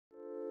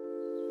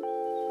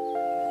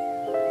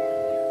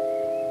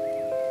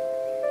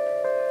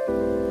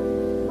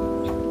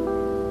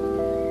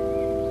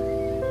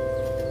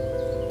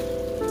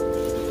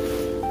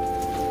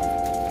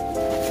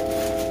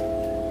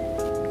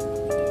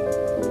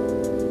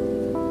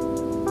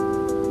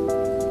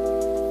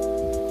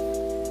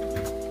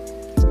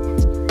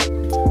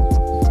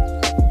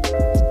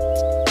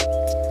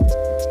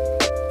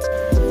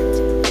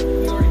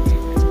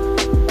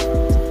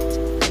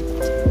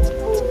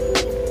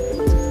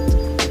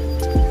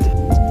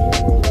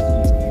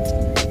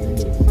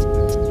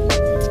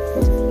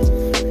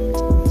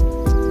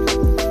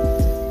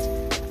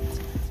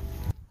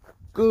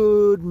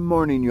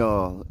morning,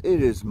 y'all.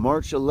 It is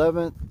March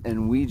 11th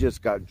and we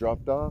just got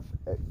dropped off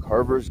at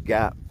Carver's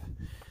Gap.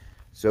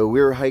 So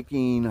we're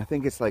hiking, I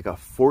think it's like a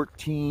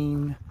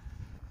 14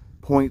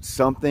 point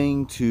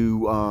something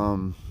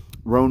to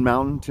Roan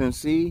Mountain,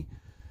 Tennessee.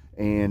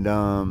 And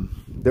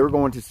they're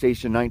going to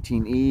Station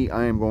 19E.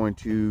 I am going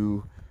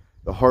to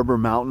the Harbor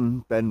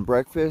Mountain Bed and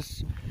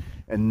Breakfast.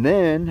 And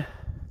then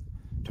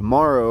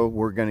tomorrow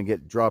we're going to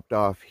get dropped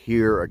off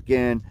here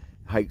again,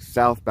 hike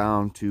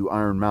southbound to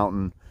Iron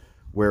Mountain,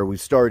 where we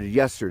started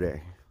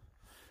yesterday.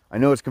 I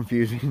know it's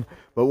confusing,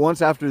 but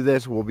once after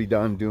this, we'll be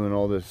done doing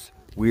all this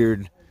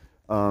weird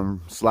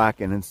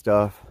slacking and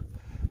stuff.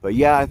 But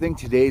yeah, I think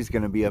today's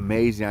going to be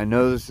amazing. I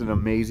know this is an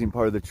amazing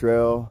part of the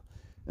trail,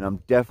 and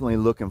I'm definitely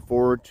looking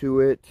forward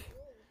to it.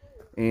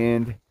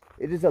 And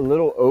it is a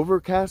little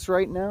overcast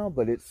right now,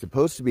 but it's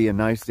supposed to be a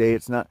nice day.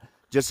 It's not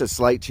just a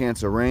slight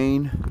chance of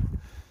rain.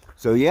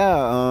 So yeah,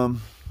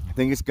 I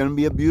think it's going to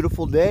be a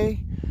beautiful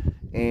day.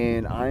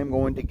 And I'm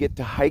going to get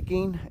to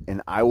hiking,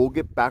 and I will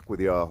get back with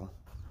y'all.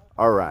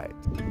 All right.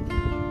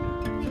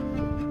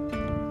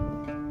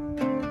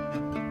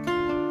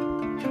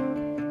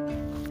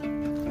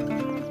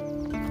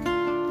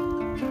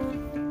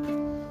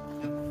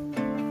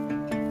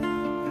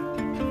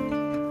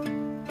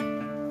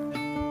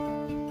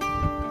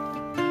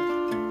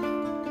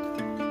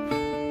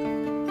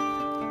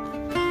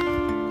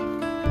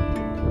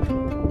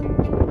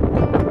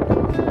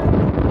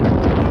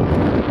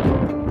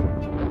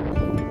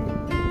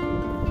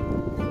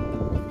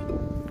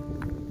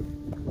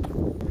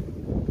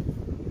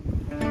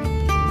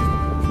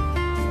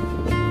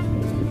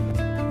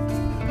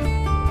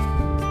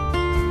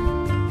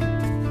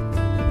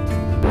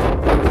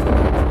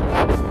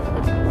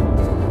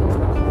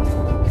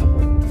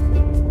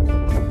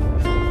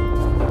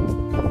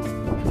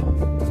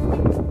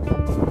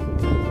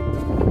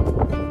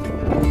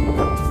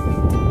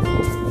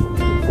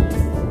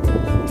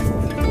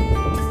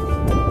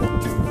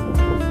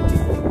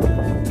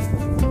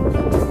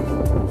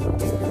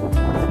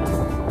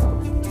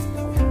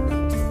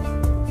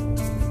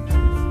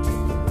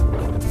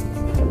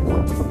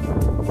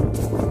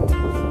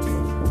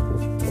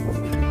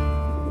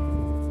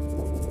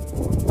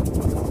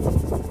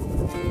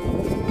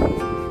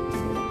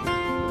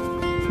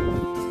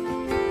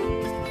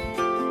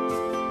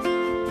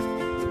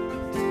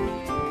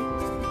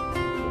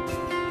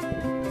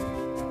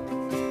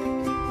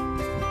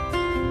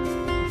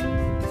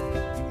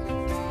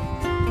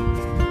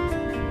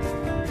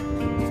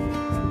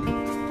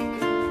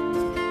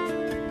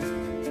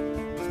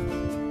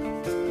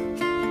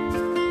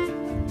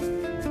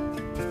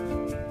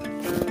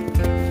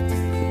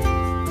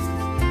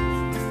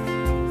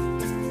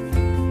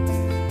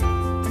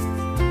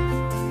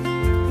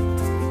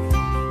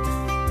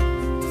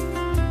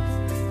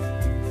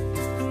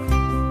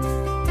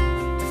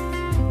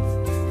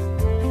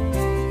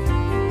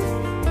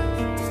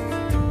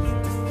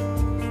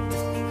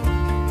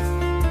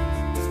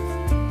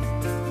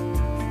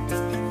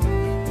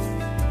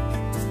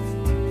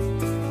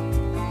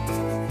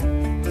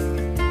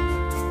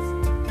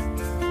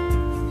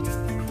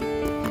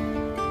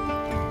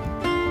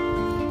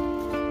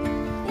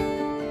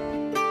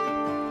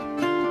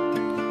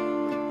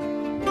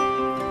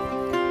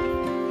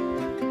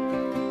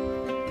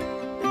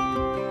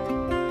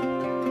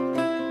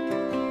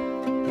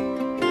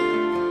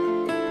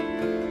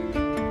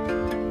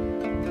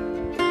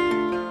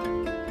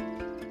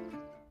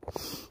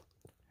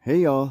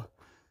 Hey y'all,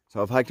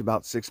 so I've hiked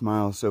about 6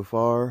 miles so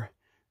far.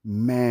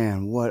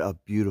 Man, what a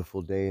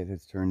beautiful day it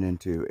has turned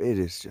into. It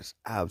is just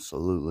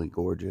absolutely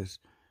gorgeous.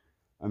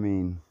 I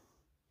mean,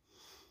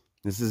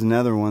 this is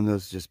another one of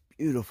those just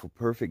beautiful,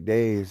 perfect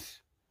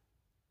days.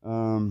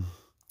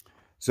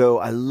 So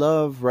I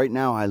love, right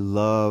now, I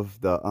love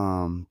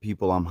the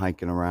people I'm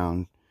hiking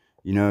around.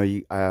 You know,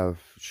 I have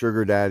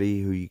Sugar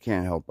Daddy, who you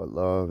can't help but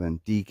love,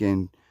 and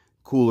Deacon,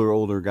 cooler,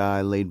 older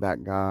guy, laid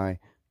back guy,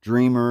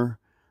 Dreamer,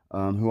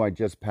 who I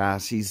just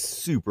passed. He's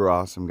super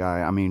awesome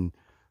guy. I mean,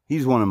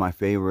 he's one of my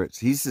favorites.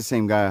 He's the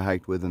same guy I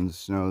hiked with in the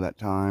snow that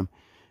time.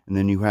 And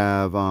then you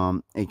have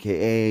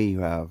AKA, you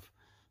have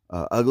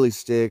Ugly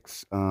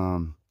Sticks,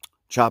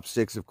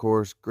 Chopsticks, of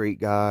course, great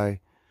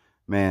guy.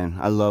 Man,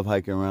 I love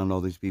hiking around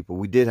all these people.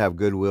 We did have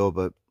Goodwill,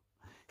 but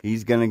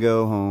he's gonna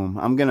go home.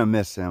 I'm gonna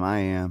miss him, I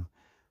am.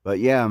 But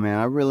yeah, man,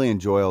 I really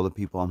enjoy all the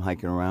people I'm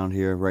hiking around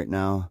here right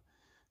now.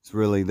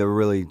 They're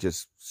really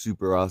just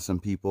super awesome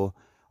people.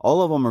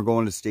 All of them are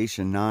going to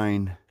Station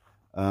 9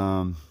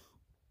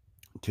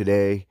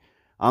 today.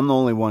 I'm the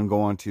only one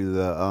going to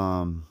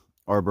the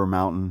Harbor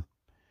Mountain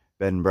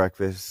Bed and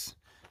Breakfast.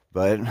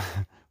 But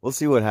we'll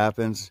see what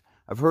happens.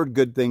 I've heard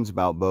good things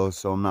about both,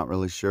 so I'm not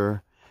really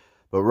sure.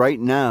 But right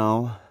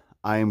now,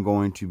 I am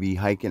going to be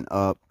hiking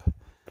up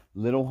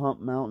Little Hump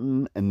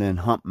Mountain and then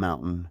Hump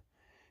Mountain.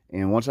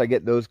 And once I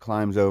get those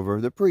climbs over,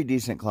 they're pretty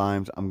decent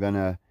climbs,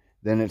 then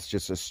it's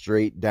just a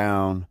straight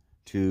down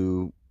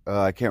to...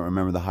 I can't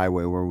remember the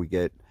highway where we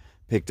get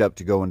picked up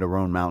to go into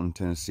Roan Mountain,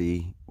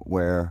 Tennessee,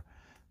 where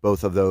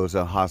both of those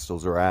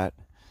hostels are at.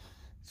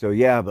 So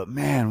yeah, but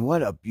man,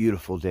 what a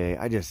beautiful day.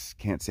 I just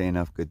can't say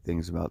enough good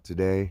things about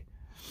today.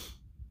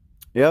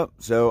 Yep,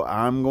 so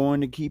I'm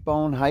going to keep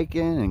on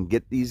hiking and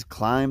get these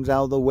climbs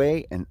out of the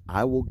way, and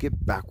I will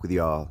get back with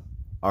y'all.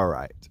 All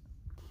right.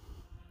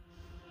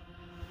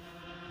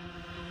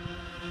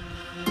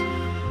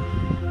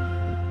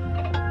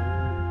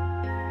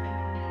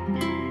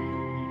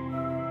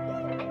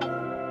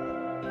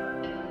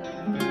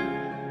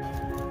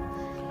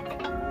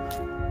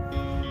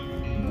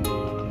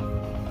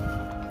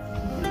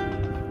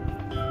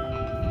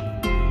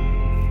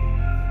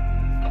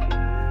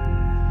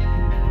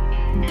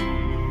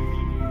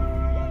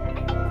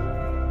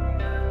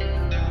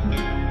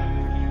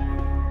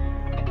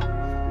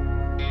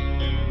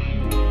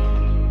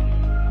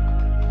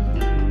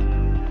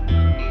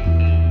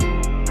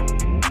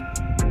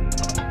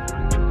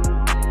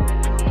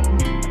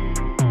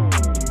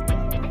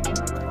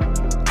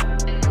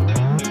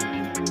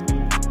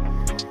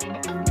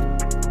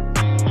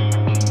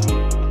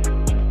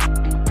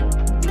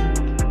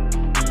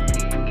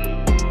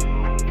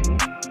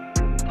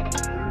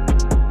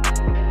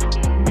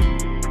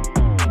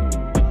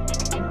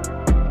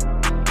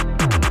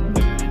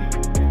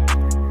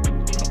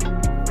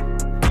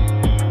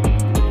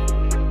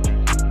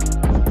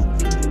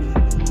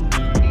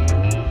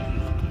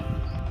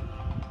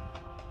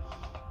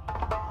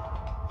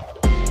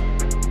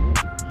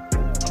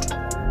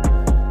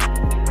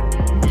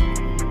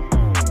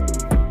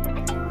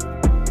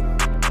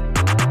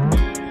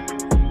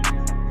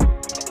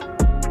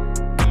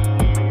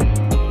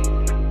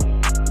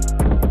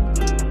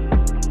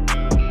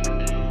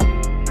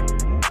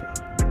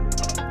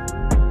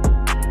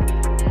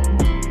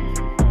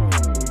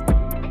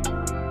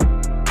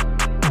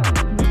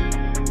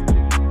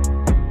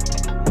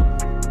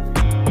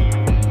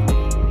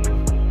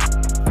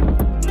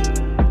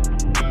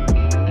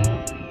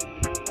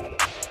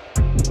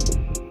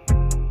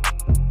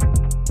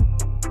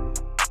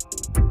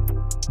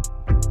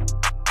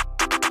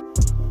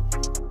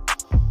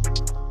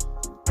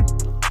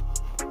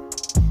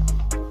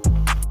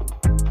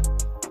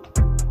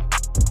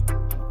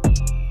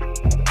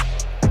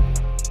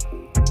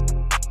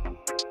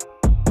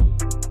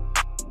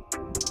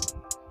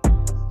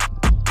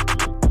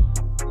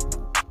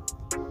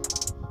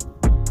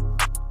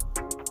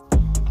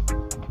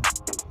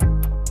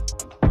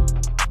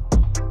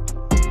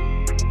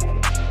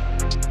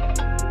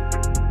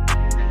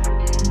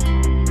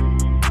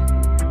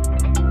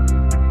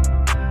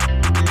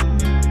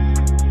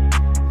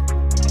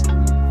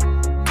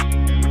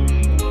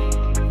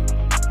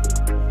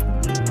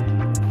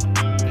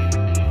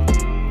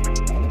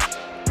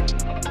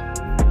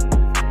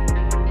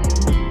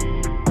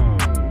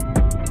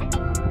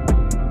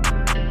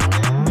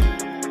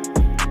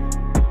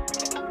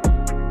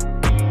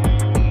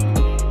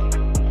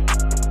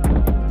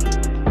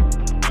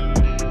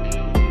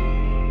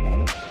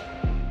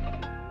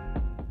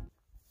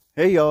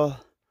 Hey y'all,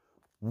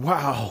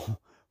 wow,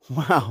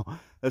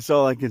 that's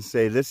all I can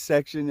say. This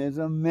section is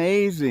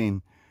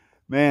amazing,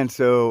 man.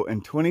 So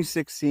in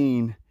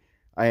 2016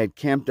 I had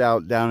camped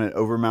out down at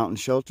Over Mountain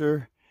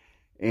Shelter,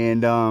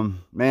 and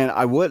man,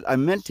 I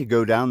meant to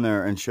go down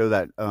there and show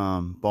that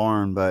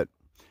barn, but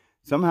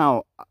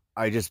somehow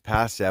I just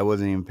passed it. I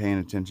wasn't even paying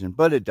attention,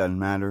 but it doesn't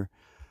matter.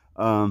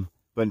 But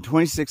in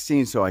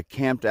 2016, so I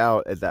camped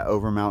out at that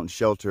Over Mountain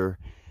Shelter,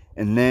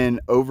 and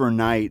then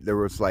overnight there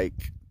was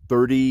like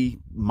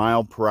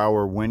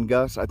 30-mile-per-hour wind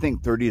gusts. I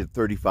think 30 to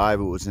 35.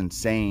 It was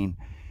insane.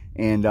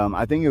 And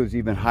I think it was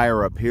even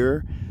higher up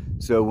here.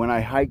 So when I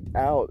hiked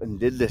out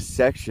and did this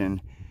section,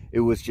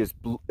 it was just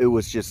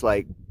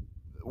like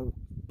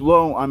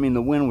I mean,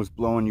 the wind was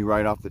blowing you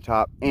right off the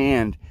top,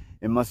 and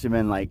it must have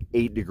been like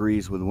 8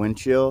 degrees with wind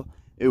chill.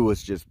 It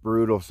was just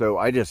brutal. So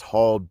I just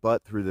hauled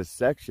butt through this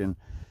section.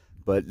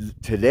 But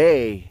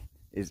today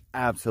is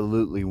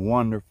absolutely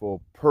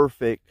wonderful,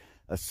 perfect.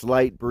 A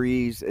slight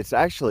breeze. It's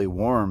actually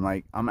warm.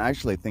 Like, I'm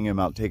actually thinking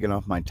about taking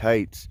off my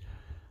tights.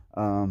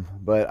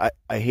 But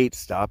I hate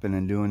stopping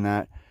and doing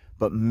that.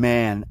 But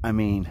man, I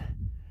mean,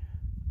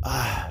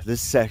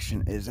 this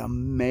section is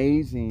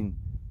amazing.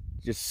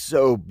 Just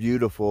so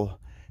beautiful.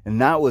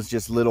 And that was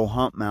just Little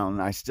Hump Mountain.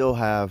 I still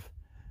have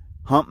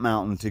Hump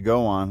Mountain to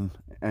go on.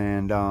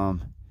 And,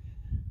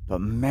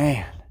 but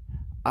man,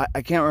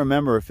 I can't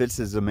remember if it's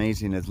as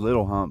amazing as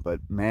Little Hump, but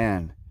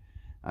man,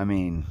 I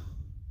mean,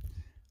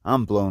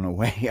 I'm blown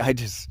away.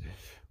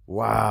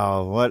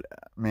 Wow, what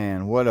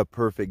a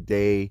perfect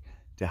day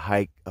to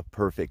hike a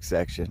perfect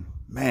section.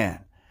 Man,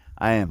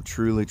 I am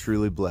truly,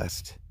 truly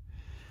blessed.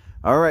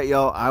 All right,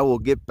 y'all, I will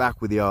get back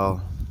with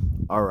y'all.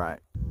 All right.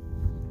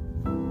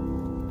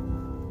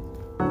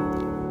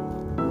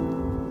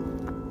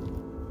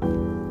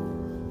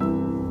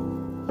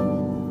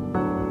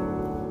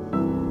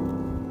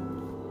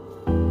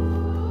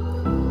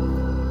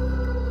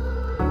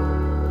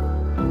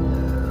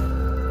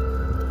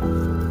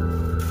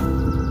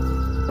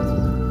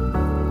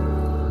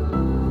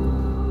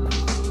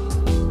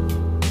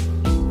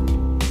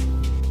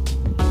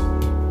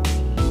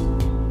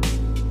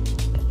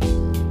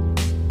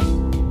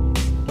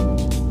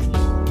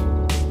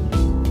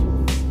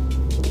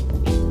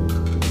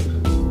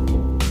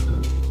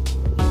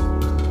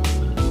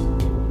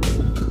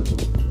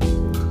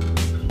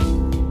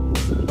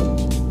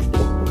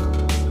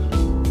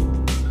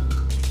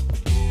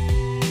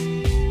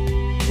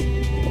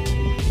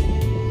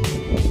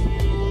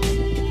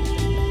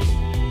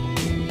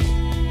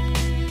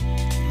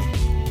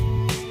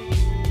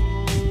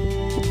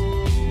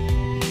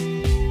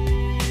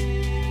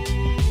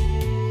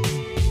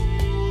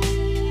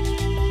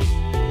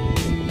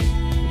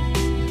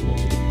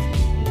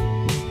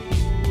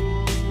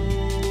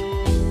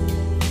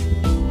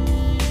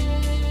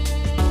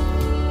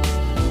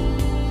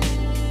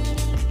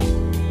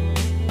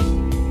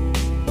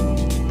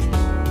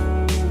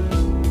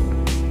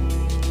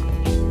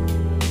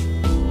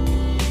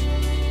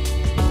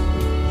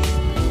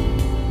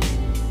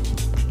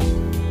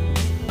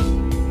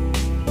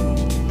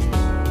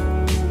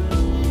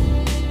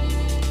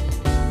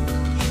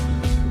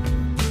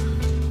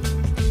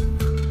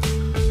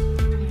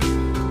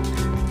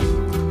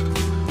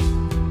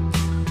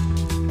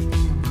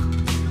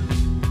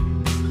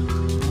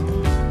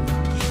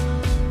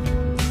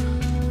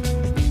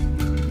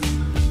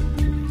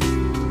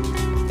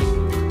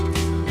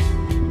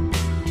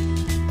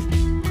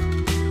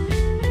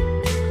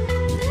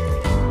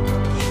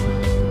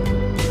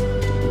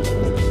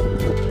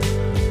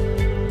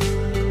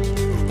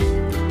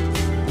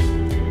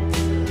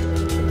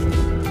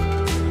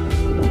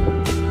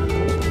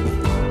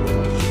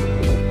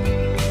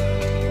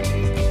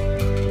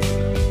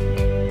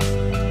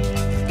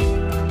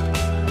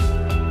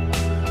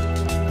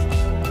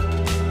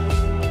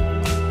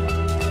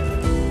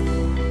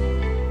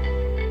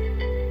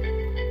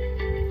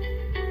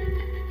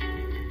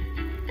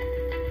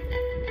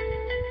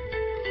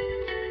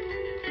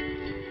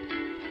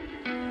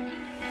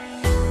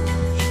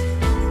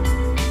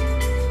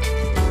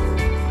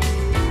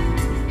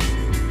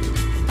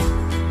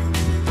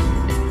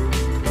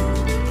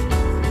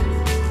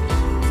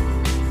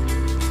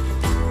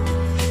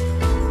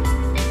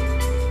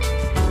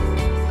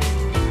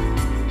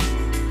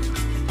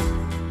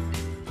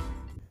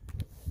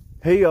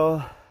 Hey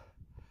y'all,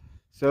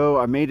 so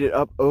I made it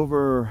up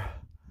over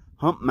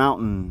Hump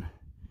Mountain.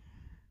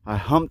 I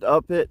humped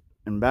up it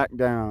and back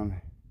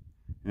down,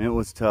 and it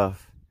was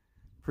tough.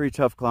 Pretty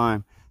tough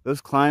climb. Those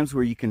climbs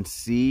where you can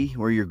see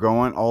where you're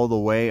going all the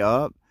way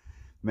up,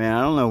 man,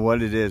 I don't know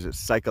what it is. It's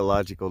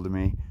psychological to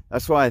me.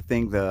 That's why I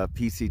think the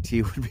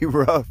PCT would be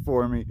rough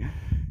for me,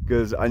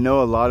 because I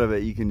know a lot of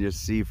it you can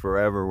just see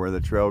forever where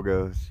the trail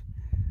goes.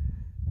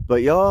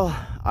 But y'all,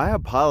 I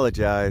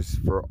apologize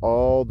for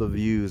all the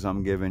views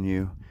I'm giving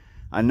you.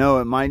 I know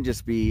it might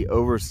just be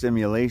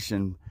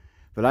overstimulation,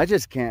 but I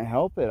just can't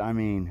help it. I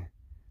mean,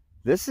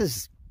 this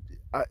is,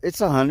 it's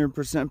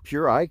 100%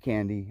 pure eye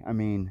candy. I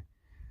mean,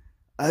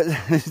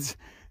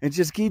 it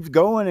just keeps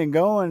going and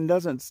going,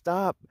 doesn't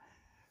stop.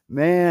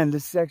 Man,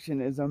 this section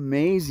is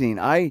amazing.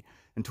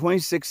 In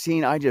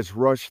 2016, I just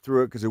rushed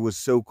through it because it was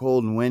so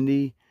cold and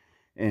windy.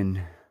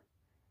 And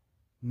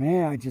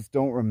man, I just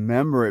don't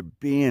remember it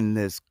being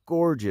this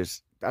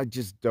gorgeous. I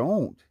just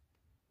don't.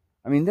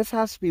 I mean, this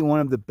has to be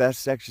one of the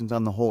best sections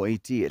on the whole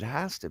AT. It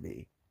has to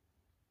be.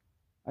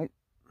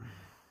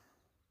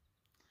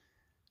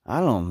 I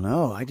don't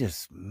know.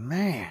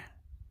 Man,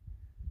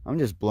 I'm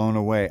just blown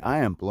away. I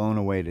am blown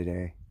away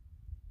today.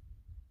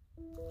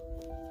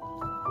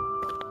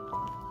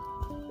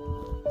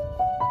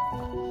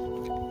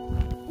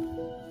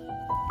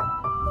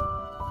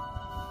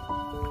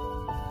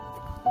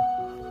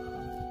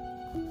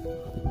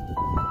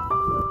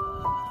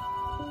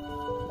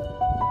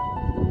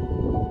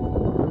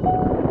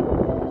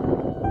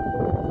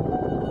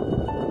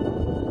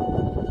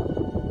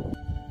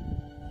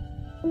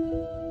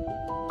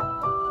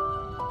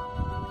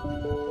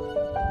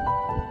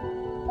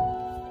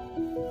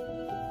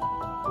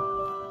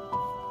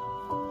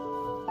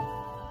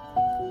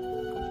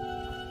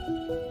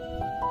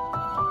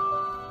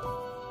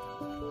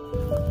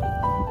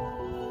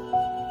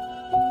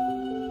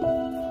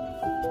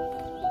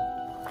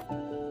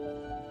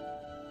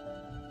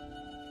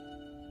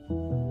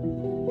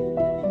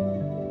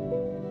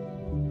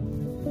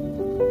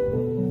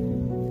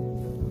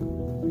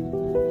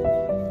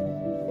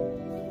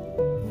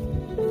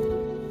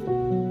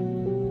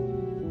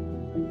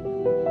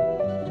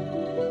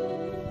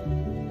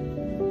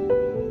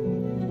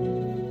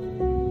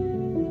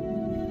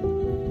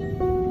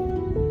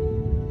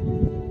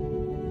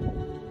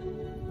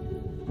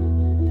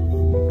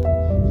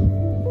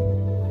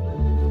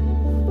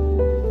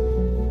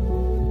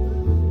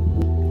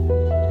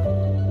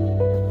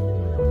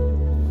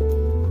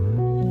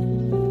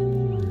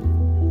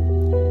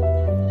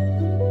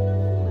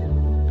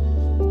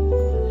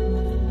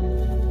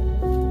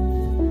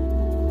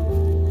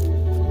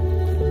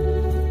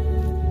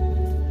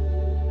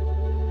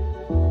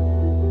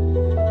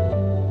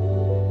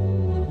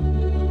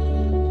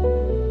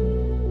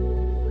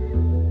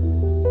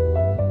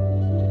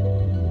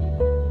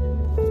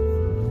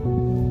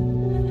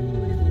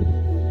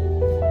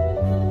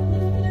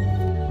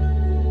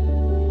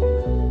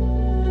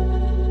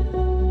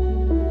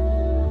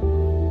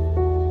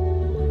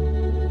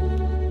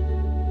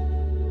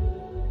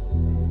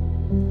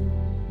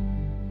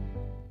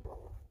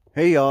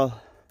 Hey y'all,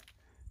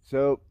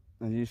 so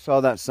as you saw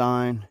that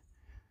sign,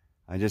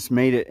 I just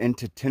made it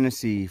into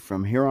Tennessee.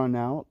 From here on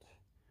out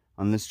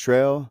on this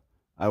trail,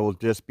 I will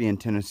just be in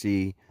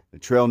Tennessee. The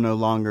trail no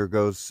longer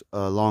goes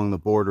along the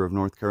border of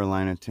North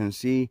Carolina and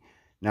Tennessee.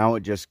 Now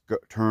it just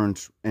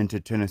turns into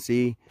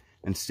Tennessee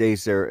and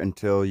stays there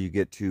until you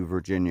get to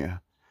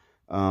Virginia.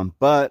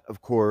 But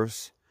of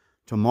course,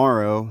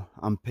 tomorrow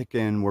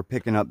we're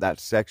picking up that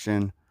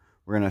section.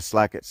 We're gonna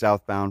slack it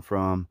southbound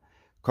from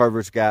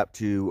Carver's Gap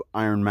to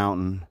Iron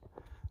Mountain.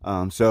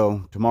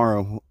 So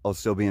tomorrow I'll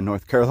still be in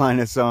North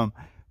Carolina some,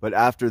 but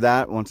after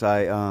that, once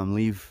I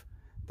leave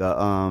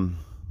the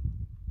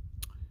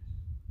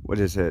what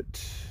is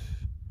it,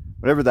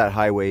 whatever that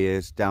highway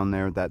is down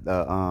there, that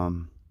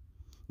the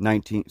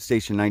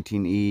Station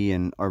 19E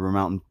and Arbor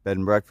Mountain Bed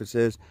and Breakfast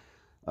is,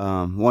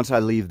 once I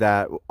leave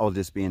that, I'll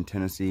just be in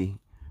Tennessee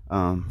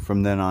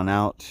from then on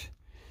out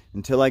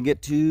until I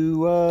get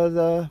to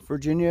the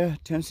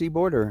Virginia-Tennessee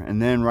border.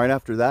 And then right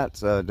after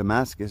that's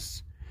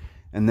Damascus.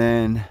 And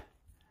then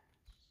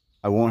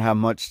I won't have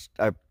much.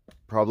 I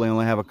probably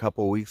only have a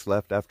couple weeks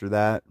left after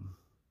that.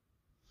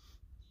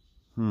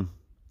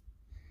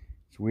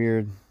 It's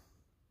weird.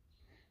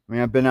 I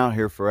mean, I've been out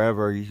here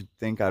forever. You'd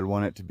think I'd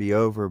want it to be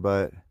over,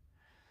 but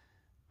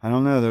I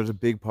don't know. There's a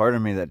big part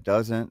of me that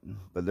doesn't,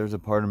 but there's a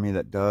part of me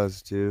that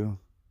does too.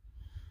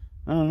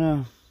 I don't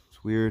know.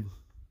 It's weird.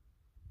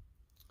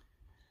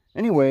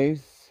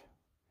 Anyways,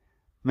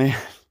 man,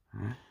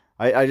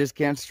 I just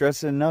can't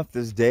stress it enough.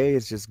 This day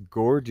is just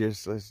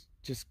gorgeous. It's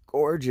just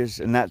gorgeous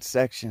in that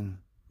section.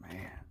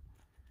 Man,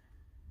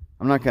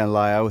 I'm not gonna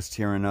lie, I was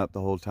tearing up the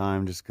whole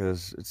time just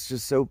because it's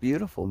just so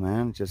beautiful,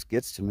 man. It just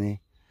gets to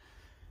me.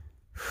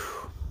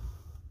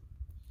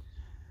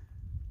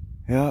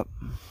 Yep,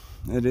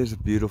 it is a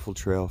beautiful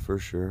trail for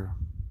sure.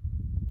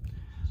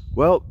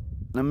 Well,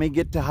 let me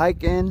get to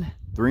hiking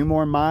 3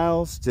 more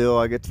miles till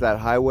I get to that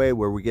highway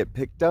where we get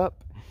picked up.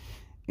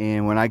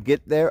 And when I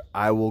get there,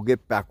 I will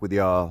get back with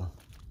y'all.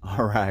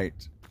 All right.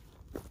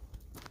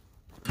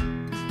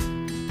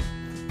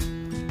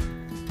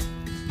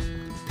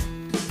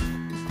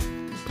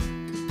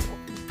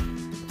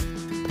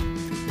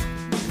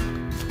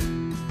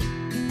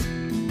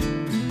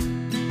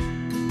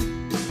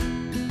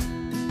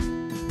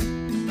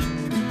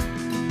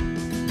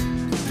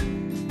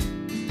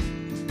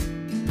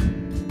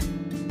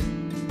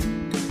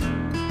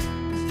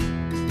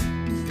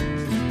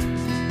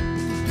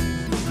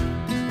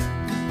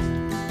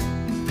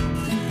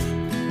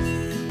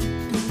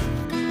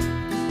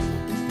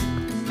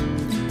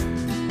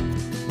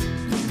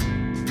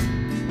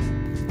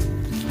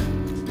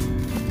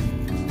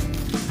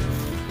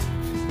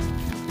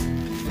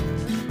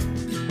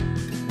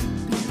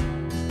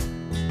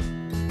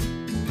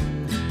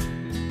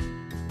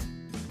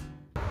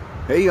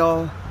 Hey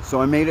y'all, so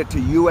I made it to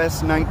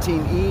US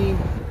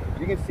 19E.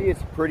 You can see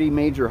it's a pretty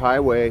major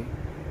highway.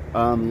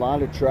 A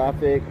lot of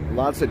traffic,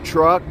 lots of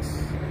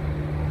trucks.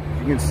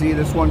 You can see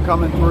this one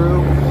coming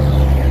through.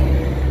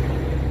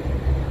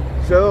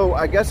 So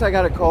I guess I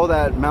gotta call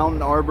that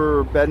Mountain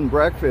Arbor bed and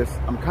breakfast.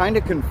 I'm kind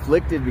of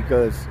conflicted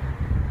because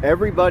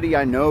everybody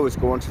I know is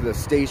going to the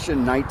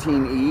station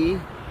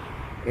 19E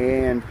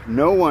and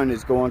no one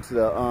is going to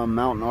the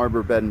Mountain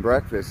Arbor bed and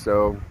breakfast.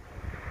 So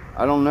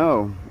I don't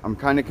know. I'm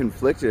kind of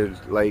conflicted.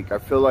 Like, I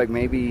feel like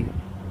maybe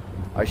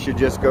I should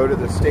just go to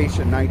the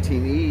station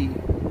 19E.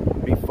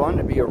 It'd be fun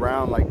to be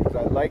around, like, 'cause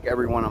I like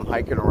everyone I'm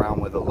hiking around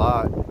with a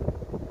lot.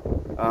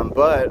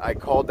 But I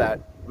called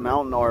that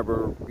Mountain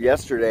Arbor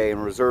yesterday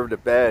and reserved a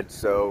bed,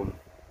 so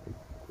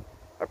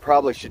I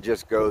probably should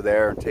just go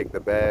there and take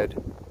the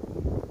bed.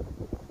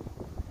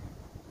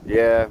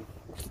 Yeah.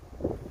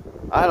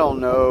 I don't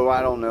know.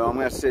 I'm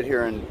going to sit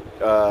here and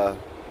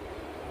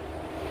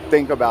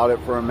think about it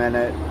for a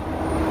minute.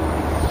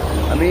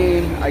 I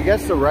mean, I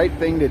guess the right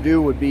thing to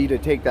do would be to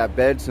take that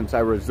bed since I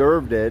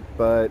reserved it,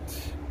 but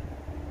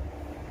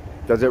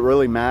does it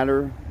really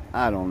matter?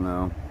 I don't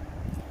know.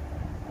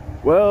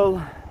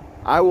 Well,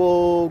 I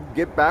will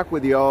get back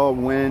with y'all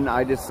when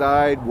I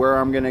decide where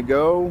I'm gonna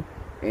go,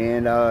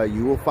 and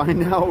you will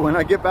find out when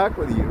I get back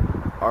with you.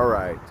 All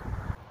right.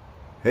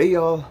 Hey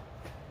y'all.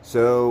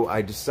 So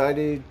I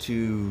decided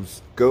to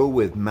go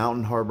with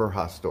Mountain Harbor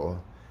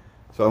Hostel.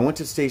 So I went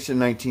to Station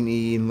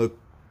 19E and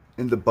looked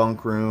in the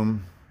bunk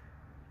room,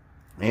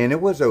 and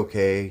it was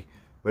okay,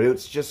 but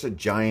it's just a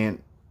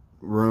giant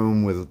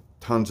room with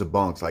tons of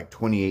bunks, like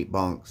 28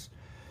 bunks.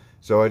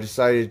 So I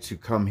decided to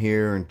come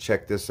here and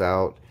check this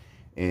out.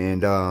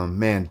 And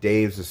man,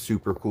 Dave's a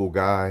super cool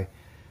guy.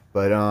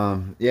 But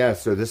yeah,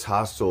 so this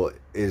hostel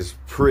is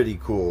pretty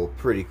cool,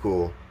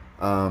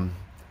 I'm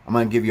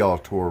gonna give y'all a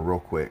tour real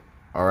quick.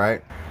 All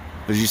right,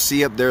 as you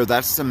see up there,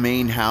 that's the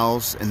main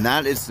house, and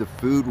that is the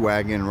food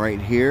wagon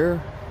right here.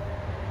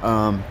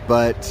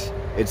 But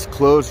it's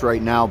closed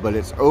right now, but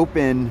it's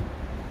open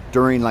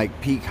during like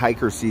peak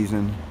hiker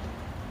season.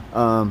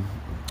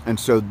 And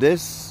so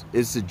this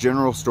is the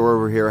general store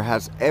over here. It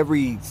has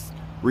every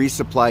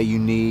resupply you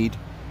need.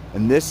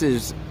 And this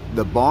is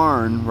the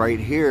barn right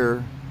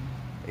here,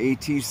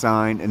 AT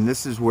sign, and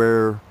this is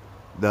where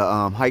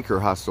the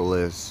hiker hostel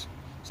is.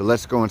 So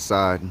let's go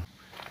inside.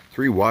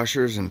 3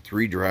 washers and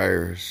 3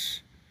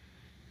 dryers.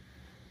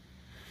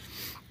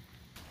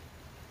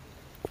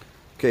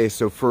 Okay,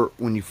 so for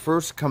when you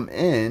first come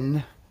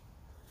in,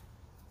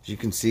 as you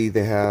can see,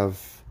 they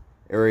have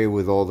area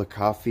with all the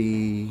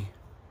coffee,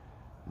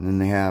 and then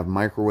they have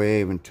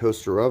microwave and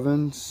toaster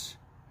ovens,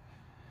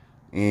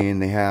 and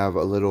they have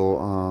a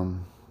little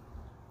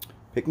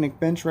picnic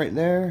bench right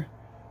there,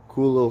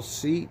 cool little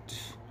seat,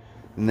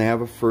 and they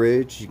have a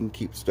fridge you can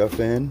keep stuff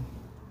in.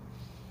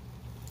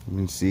 You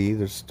can see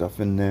there's stuff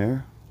in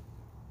there,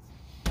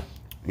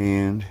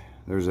 and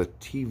there's a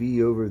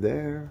TV over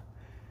there,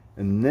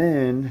 and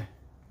then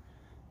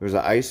there's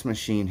an ice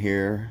machine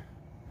here.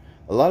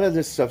 A lot of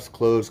this stuff's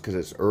closed because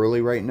it's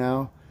early right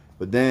now.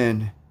 But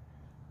then,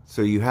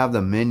 so you have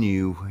the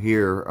menu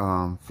here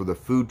for the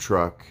food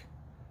truck.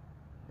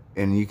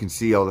 And you can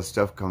see all the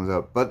stuff comes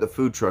up. But the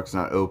food truck's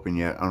not open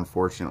yet,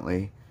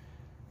 unfortunately.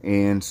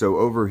 And so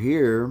over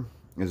here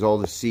is all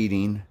the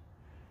seating.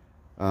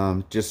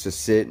 Just to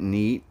sit and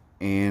eat.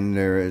 And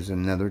there is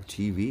another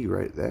TV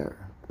right there.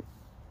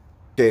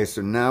 Okay,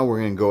 so now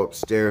we're going to go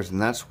upstairs.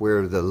 And that's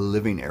where the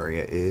living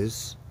area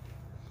is.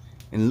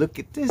 And look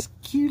at this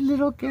cute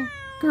little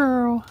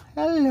girl.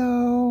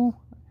 Hello.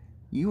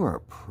 You are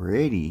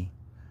pretty.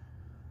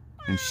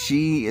 And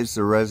she is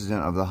the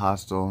resident of the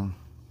hostel.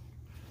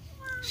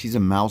 She's a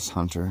mouse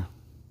hunter.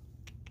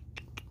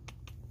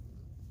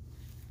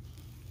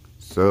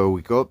 So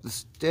we go up the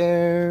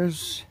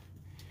stairs.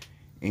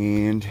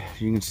 And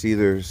you can see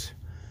there's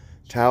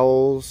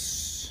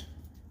towels.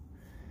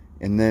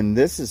 And then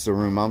this is the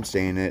room I'm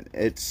staying in.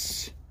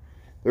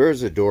 There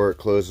is a door, it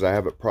closes. I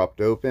have it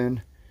propped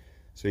open.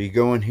 So you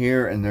go in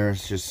here and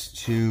there's just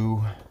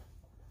 2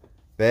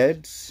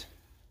 beds.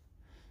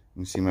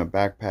 You can see my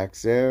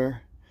backpacks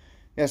there.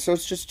 Yeah, so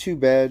it's just 2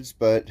 beds,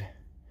 but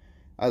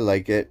I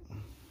like it.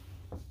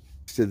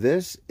 So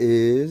this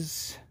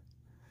is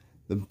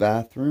the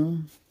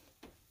bathroom.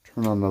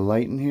 turn on the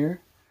light in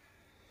here.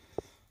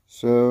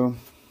 So,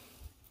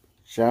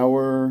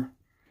 shower,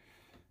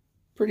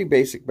 pretty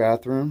basic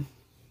bathroom.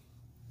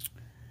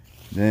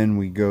 Then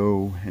we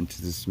go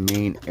into this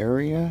main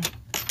area.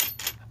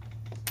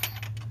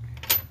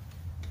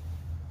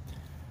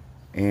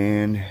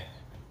 And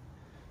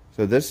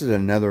so this is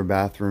another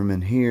bathroom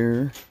in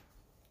here.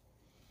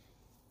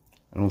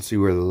 I don't see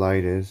where the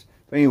light is.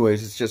 But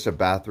anyways, it's just a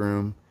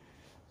bathroom,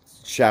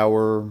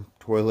 shower,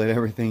 toilet,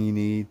 everything you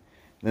need.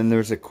 Then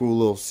there's a cool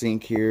little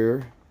sink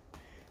here.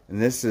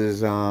 And this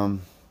is, you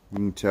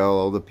can tell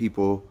all the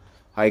people,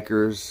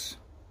 hikers,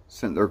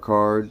 sent their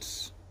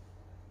cards.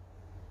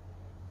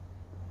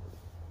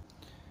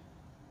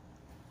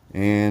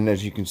 And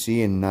as you can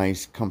see, a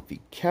nice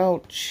comfy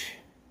couch.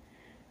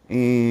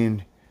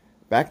 And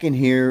back in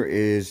here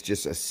is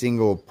just a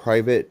single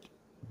private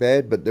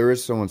bed, but there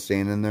is someone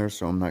staying in there,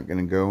 so I'm not going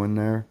to go in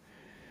there.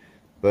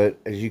 But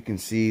as you can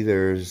see,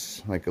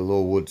 there's like a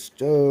little wood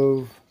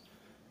stove,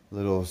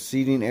 little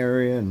seating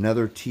area,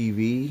 another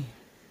TV.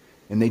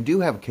 And they do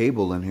have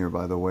cable in here,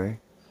 by the way.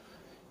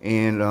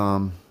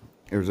 And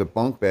there's a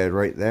bunk bed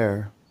right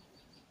there.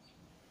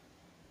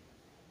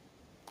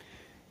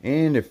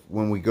 And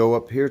when we go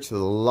up here to the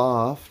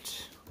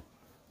loft,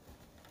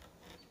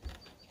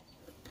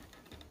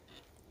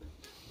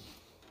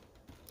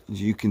 as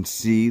you can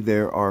see,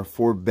 there are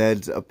 4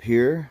 beds up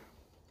here.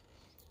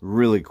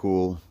 Really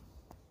cool.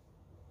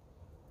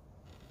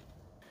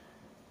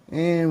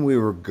 And we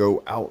will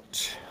go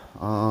out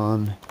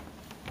on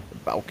the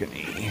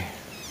balcony.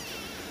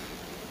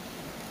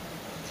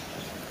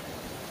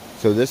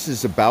 So this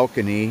is a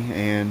balcony,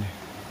 and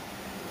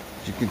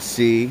as you can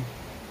see,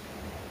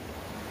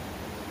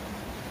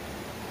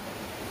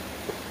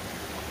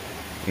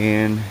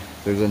 and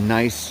there's a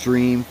nice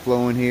stream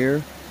flowing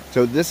here.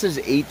 So this is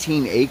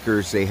 18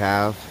 acres they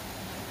have.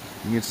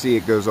 You can see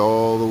it goes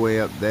all the way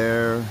up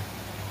there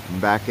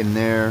and back in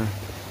there.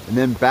 And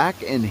then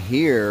back in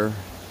here,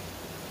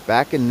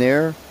 back in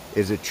there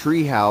is a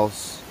tree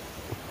house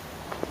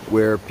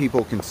where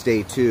people can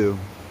stay too.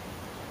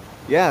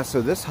 Yeah,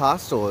 so this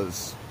hostel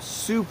is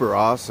super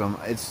awesome.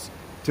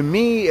 To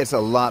me, it's a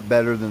lot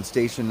better than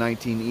Station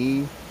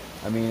 19E.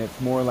 I mean,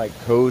 it's more like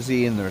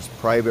cozy, and there's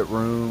private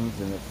rooms,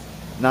 and it's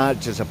not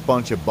just a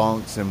bunch of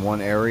bunks in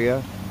one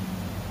area.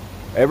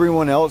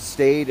 Everyone else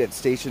stayed at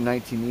Station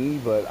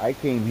 19E, but I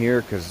came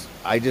here because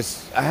I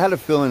had a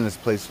feeling this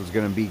place was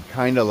going to be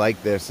kind of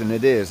like this, and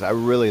it is. I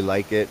really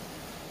like it.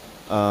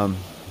 Yeah,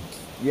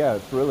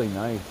 it's really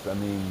nice. I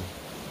mean,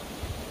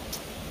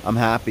 I'm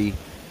happy.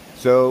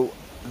 So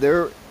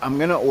I'm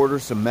gonna order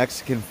some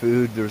Mexican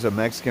food. There's a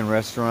Mexican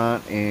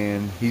restaurant,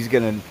 and he's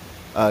gonna,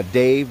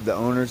 Dave, the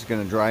owner's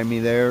gonna drive me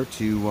there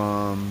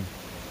to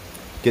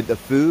get the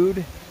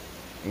food,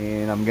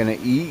 and I'm gonna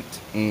eat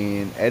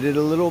and edit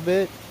a little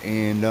bit,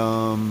 and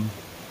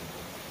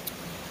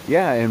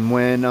yeah, and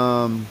when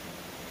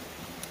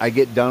I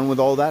get done with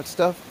all that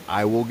stuff,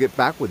 I will get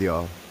back with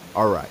y'all.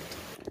 All right.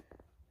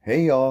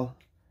 Hey y'all.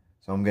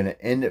 So I'm gonna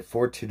end it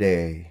for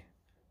today.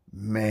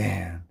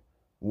 Man,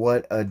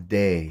 what a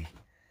day.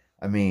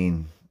 I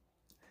mean,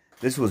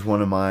 this was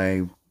one of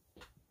my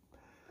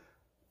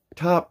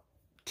top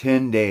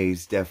 10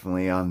 days,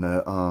 definitely, on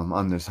the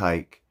on this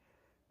hike.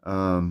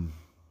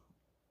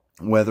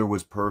 Weather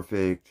was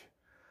perfect.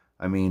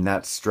 I mean,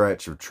 that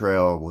stretch of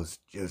trail was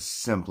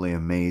just simply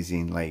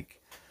amazing.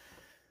 Like,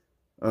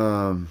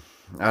 I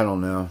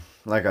don't know.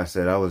 Like I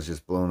said, I was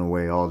just blown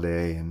away all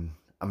day, and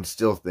I'm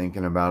still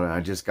thinking about it.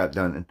 I just got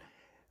done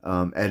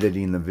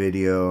editing the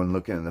video and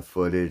looking at the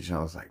footage, and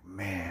I was like,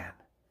 man,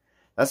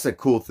 that's the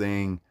cool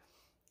thing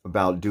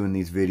about doing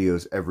these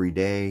videos every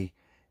day,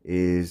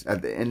 is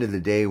at the end of the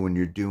day, when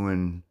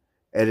you're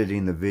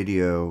editing the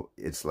video,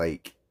 it's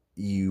like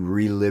you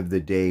relive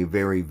the day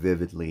very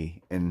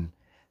vividly, and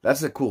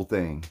that's a cool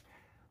thing.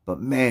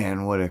 But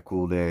man, what a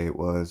cool day it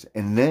was.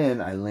 And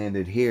then I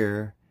landed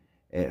here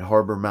at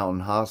Harbor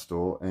Mountain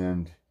Hostel,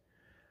 and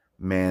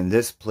man,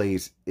 this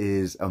place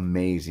is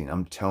amazing.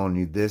 I'm telling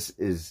you, this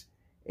is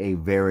a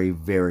very,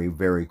 very,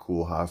 very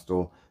cool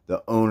hostel.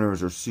 The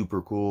owners are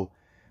super cool.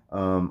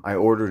 I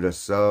ordered a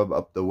sub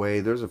up the way.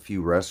 There's a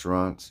few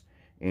restaurants,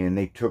 and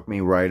they took me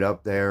right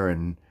up there,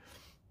 and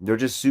they're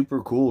just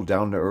super cool,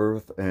 down to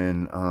earth,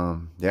 and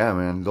yeah,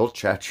 man, they'll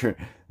chat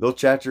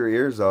your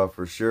ears off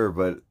for sure.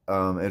 But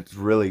it's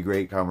really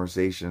great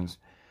conversations.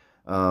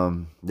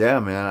 Yeah,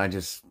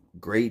 man,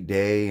 great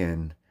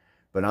day.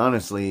 But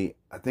honestly,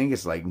 I think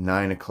it's like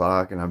 9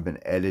 o'clock, and I've been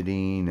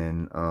editing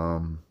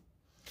and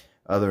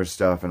other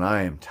stuff, and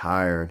I am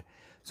tired.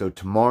 So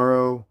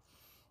tomorrow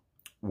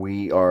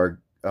we are,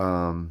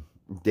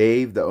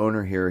 Dave, the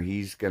owner here,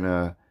 he's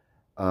gonna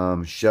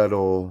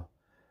shuttle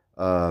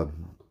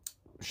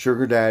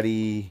Sugar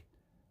Daddy,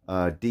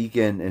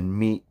 Deacon, and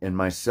me and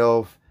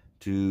myself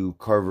to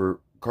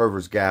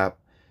Carver's Gap.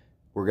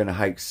 We're gonna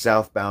hike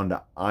southbound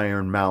to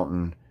Iron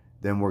Mountain.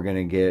 Then we're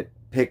gonna get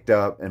picked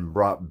up and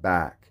brought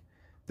back.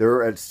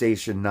 They're at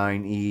Station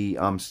 9E.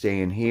 I'm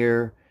staying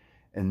here.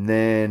 And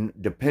then,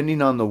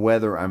 depending on the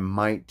weather, I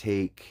might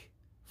take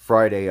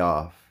Friday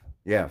off.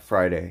 Yeah,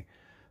 Friday.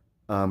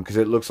 Because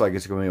it looks like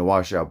it's going to be a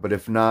washout. But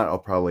if not, I'll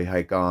probably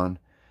hike on.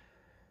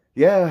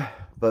 Yeah,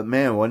 but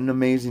man, what an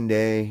amazing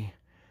day.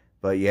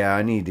 But yeah,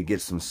 I need to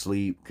get some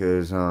sleep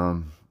because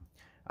I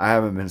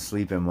haven't been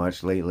sleeping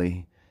much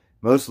lately.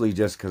 Mostly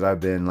just because I've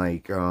been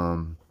like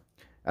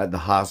at the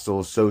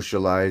hostel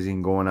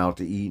socializing, going out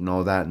to eat and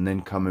all that, and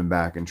then coming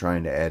back and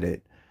trying to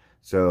edit.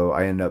 So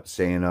I end up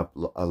staying up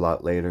a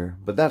lot later.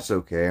 But that's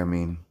okay. I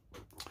mean,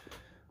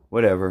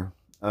 whatever.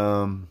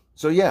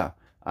 So yeah,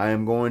 I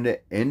am going to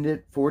end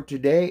it for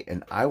today,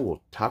 and I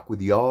will talk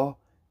with y'all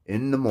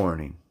in the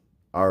morning.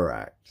 All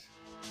right.